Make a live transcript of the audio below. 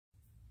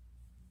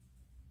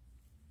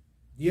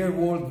dear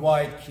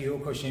worldwide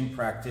Kyokushin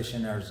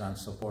practitioners and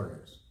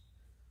supporters,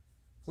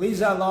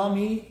 please allow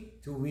me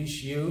to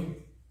wish you,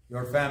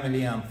 your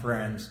family and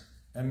friends,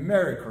 a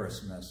Merry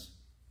Christmas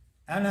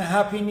and a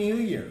Happy New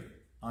Year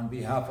on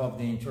behalf of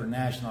the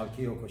International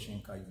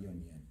Kyokushinkai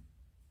Union,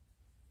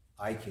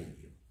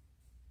 IKU.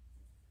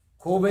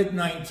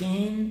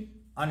 COVID-19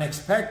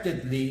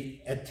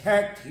 unexpectedly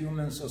attacked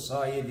human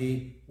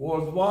society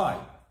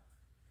worldwide,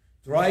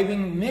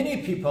 driving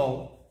many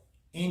people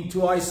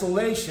into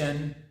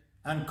isolation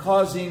and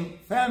causing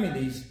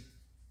families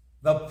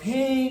the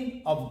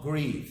pain of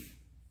grief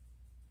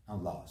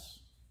and loss.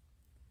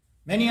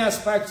 Many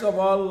aspects of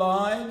our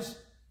lives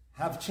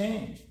have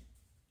changed,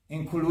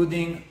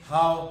 including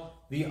how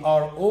we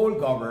are all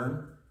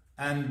governed,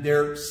 and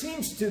there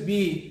seems to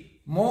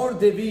be more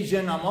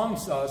division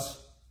amongst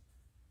us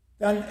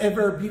than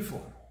ever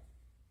before.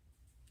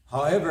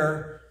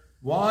 However,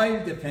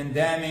 while the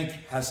pandemic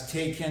has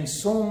taken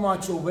so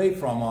much away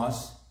from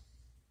us,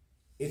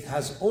 it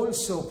has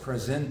also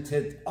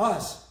presented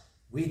us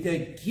with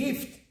a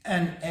gift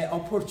and an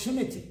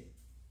opportunity.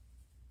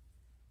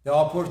 The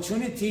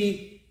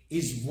opportunity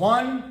is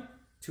one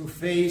to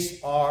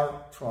face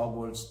our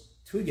troubles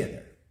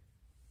together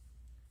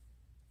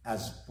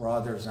as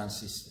brothers and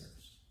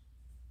sisters,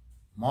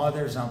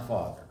 mothers and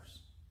fathers,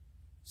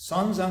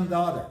 sons and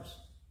daughters.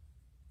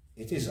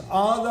 It is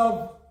out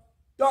of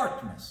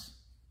darkness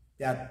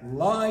that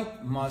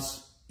light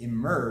must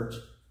emerge.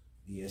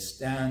 We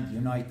stand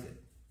united.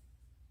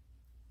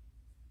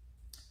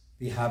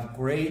 We have a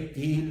great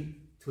deal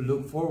to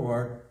look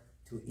forward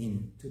to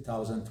in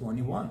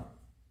 2021.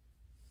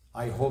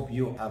 I hope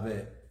you have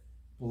a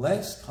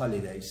blessed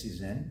holiday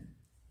season.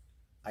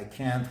 I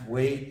can't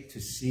wait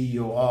to see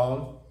you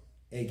all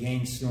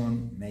again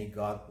soon. May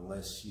God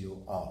bless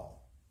you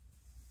all.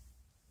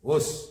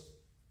 Us.